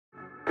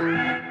Good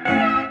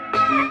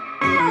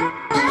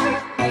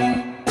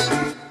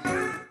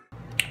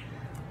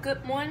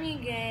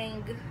morning,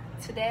 gang.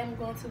 Today I'm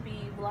going to be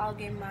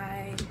vlogging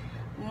my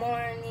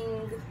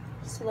morning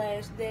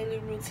 / daily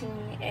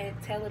routine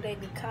at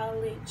Talladega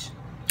College.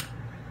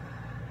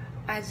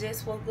 I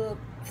just woke up,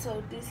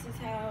 so this is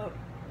how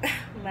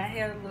my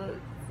hair looks.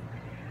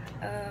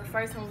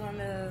 First I'm going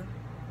to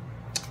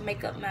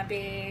make up my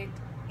bed,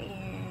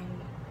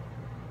 and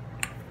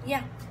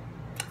yeah,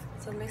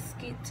 so let's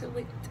get to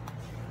it.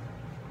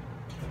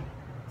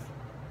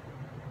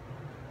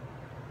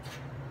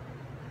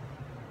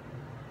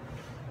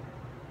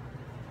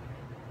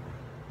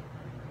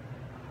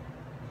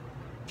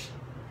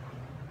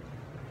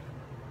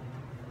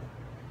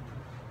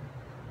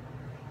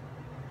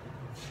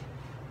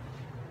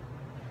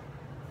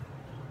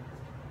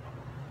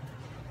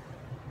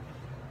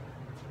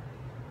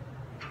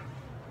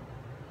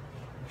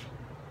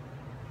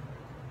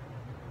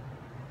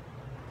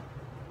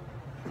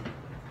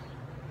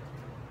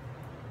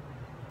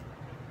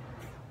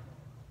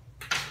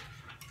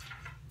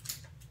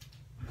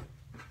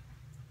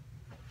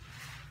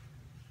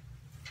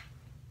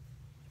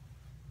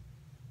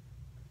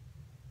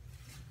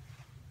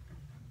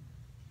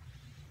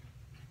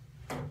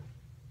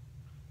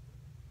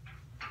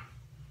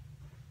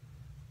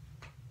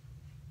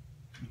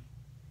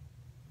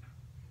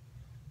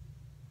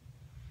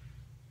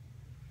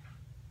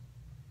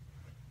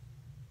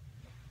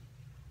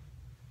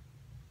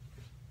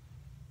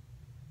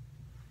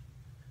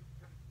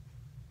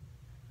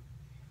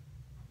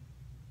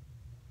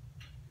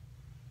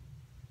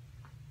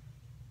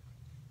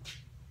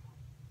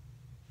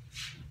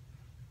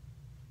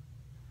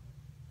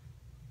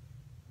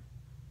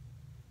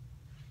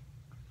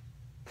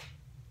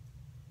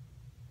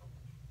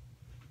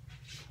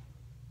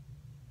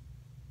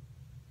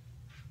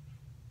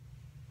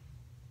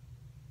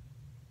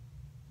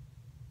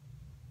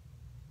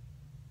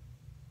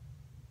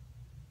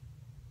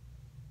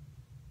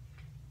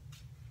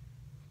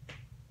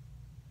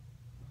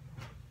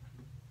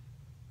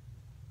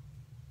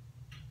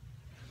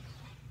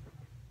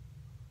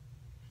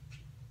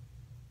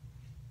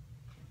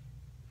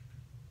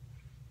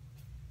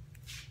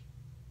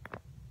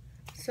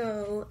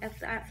 So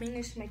after I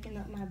finish making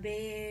up my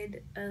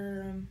bed,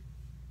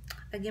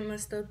 I get my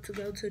stuff to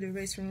go to the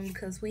restroom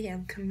because we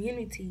have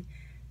community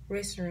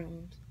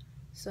restrooms.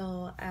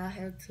 So I'll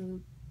have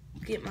to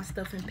get my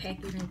stuff and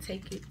pack it and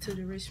take it to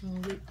the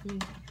restroom with me.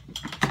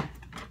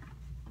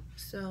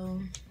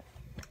 So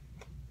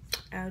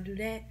I'll do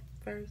that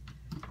first.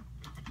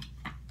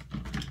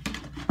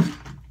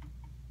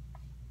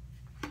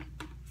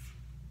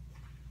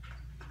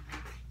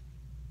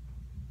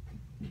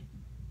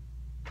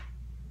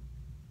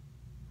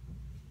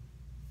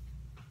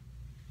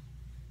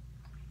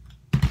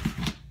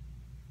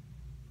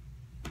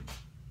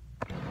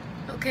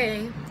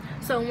 Okay,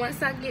 so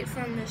once I get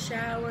from the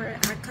shower,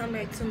 I come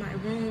back to my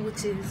room,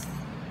 which is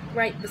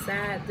right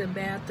beside the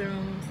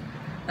bathrooms,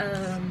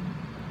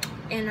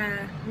 and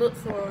I look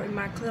for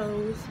my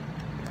clothes,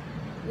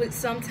 which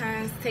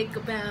sometimes take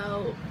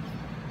about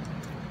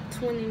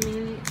 20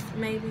 minutes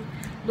maybe,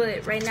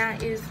 but right now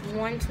it's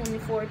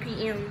 1:24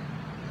 p.m.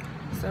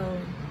 so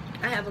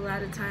I have a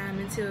lot of time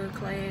until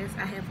class.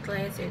 I have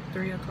class at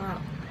 3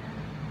 o'clock,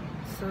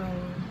 so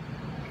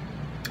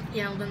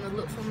yeah, I'm gonna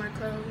look for my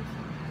clothes.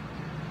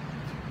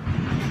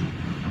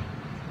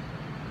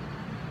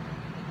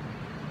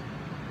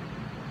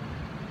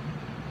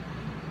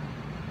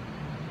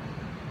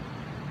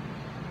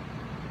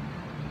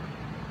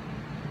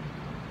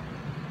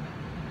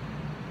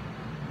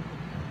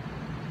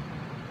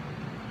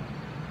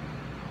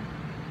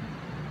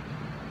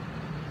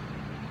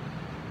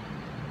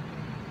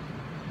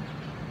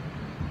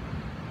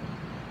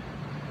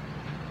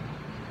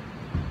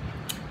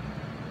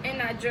 And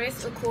I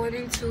dress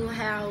according to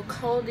how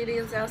cold it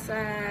is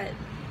outside,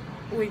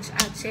 which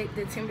I checked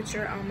the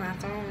temperature on my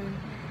phone.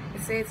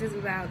 It says it's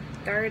about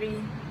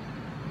 30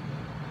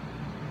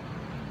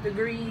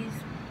 degrees,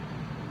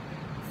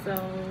 so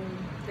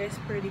that's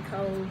pretty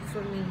cold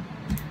for me.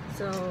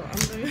 So I'm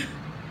gonna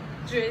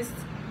dress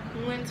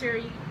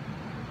wintry.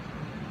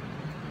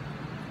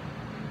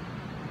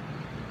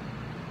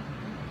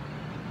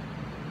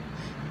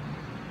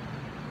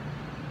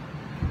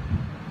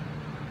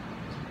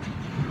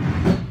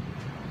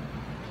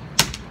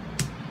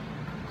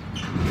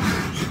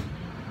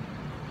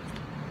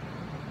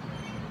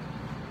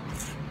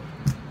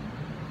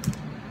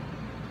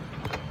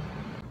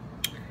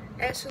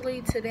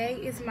 Actually, today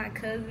is my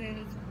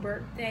cousin's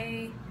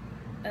birthday.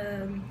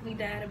 He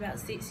died about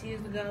 6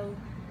 years ago.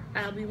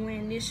 I'll be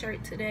wearing this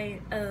shirt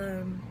today.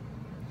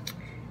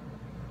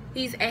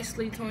 He's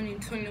actually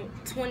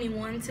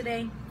 21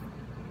 today,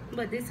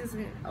 but this is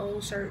an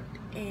old shirt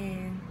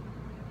and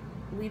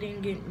we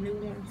didn't get new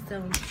ones,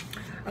 so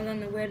I'm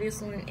gonna wear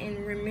this one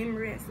in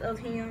remembrance of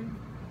him.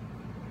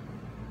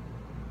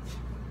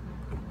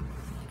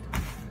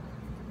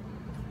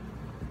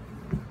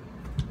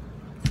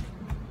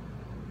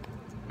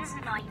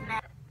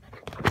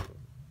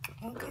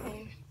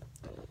 Okay,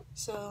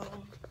 so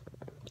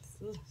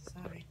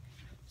sorry.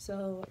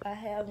 So I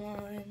have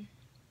on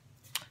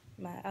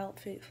my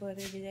outfit for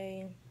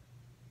today.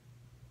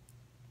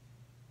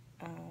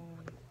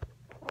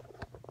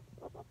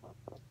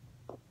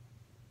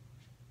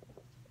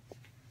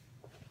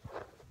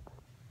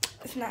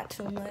 It's not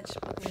too much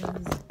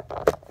because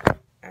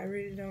I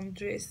really don't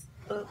dress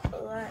up a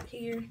lot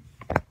here.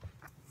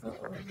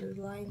 Uh-oh, the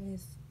lighting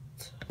is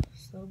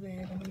so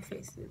bad. Let me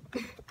fix it.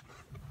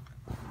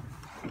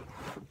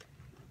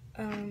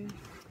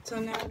 So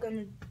now I'm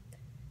gonna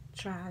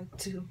try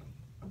to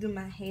do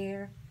my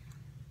hair.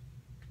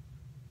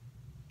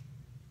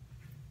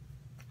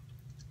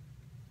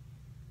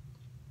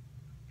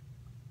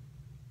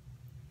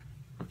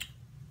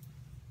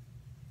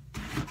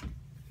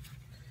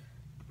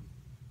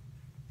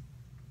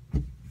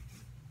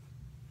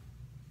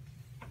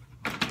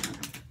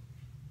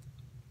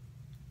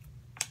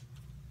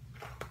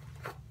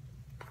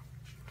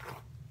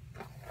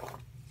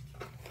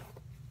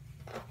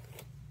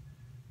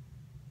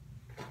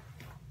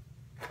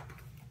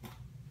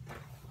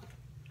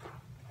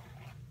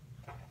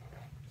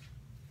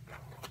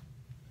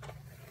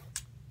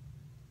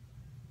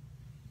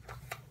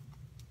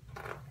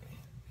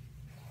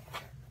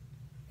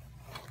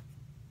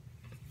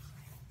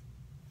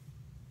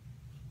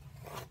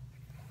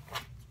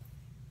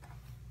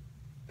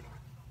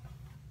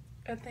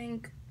 I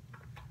think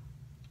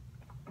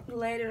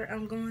later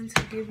I'm going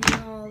to give you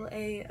all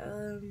a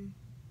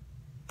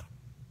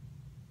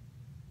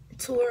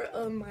tour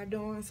of my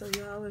dorm so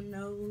y'all will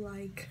know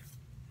like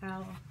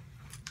how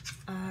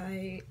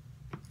I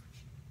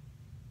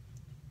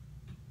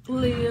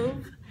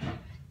live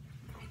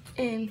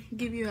and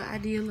give you an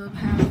idea of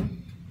how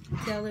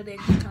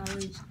Talladega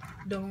College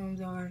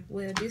dorms are.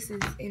 Well, this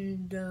is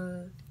in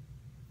the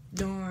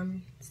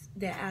dorms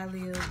that I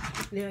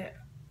live.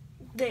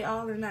 They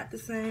all are not the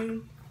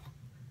same.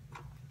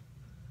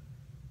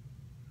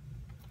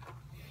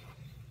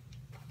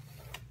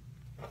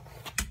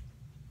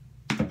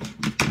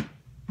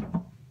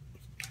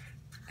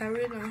 I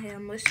really don't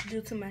have much to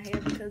do to my hair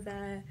because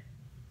I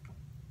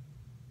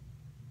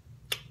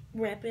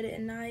wrap it at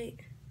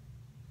night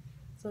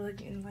so it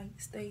can like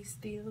stay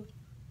still.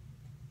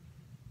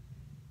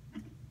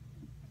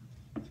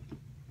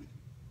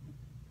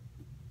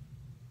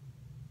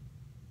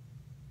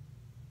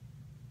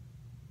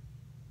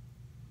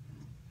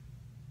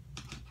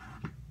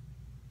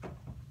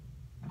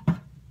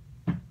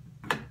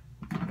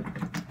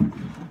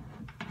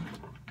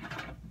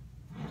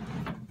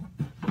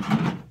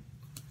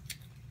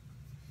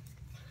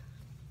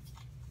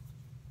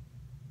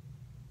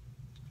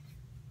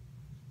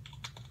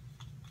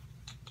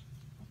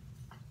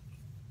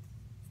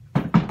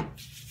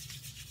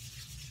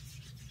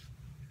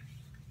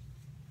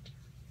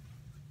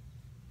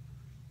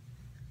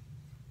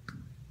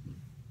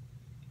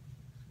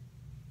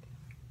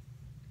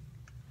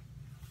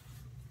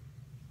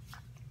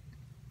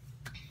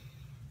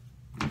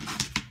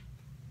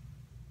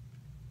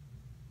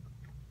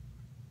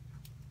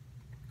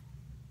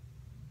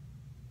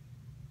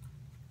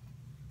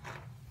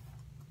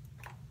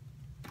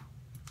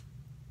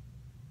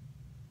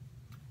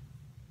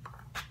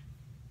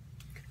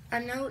 I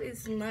know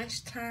it's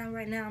lunchtime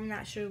right now. I'm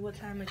not sure what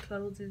time it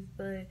closes,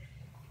 but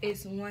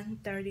it's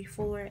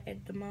 1:34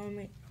 at the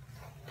moment.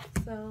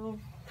 So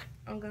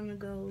I'm gonna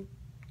go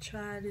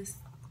try to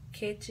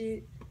catch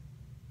it.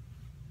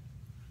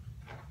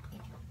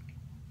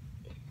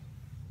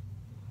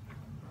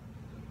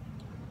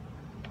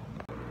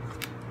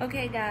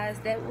 Okay guys,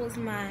 that was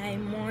my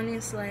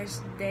morning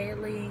 /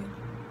 daily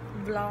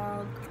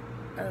vlog,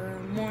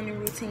 morning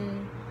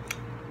routine.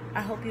 I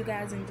hope you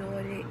guys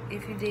enjoyed it.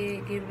 If you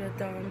did, give it a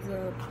thumbs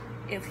up.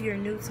 If you're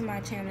new to my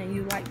channel and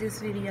you like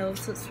this video,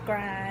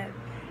 subscribe.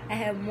 I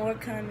have more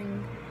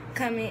coming.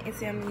 Comment and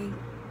tell me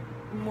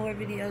more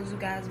videos you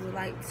guys would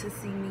like to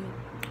see me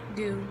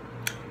do.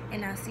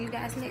 And I'll see you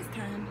guys next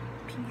time.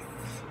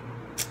 Peace.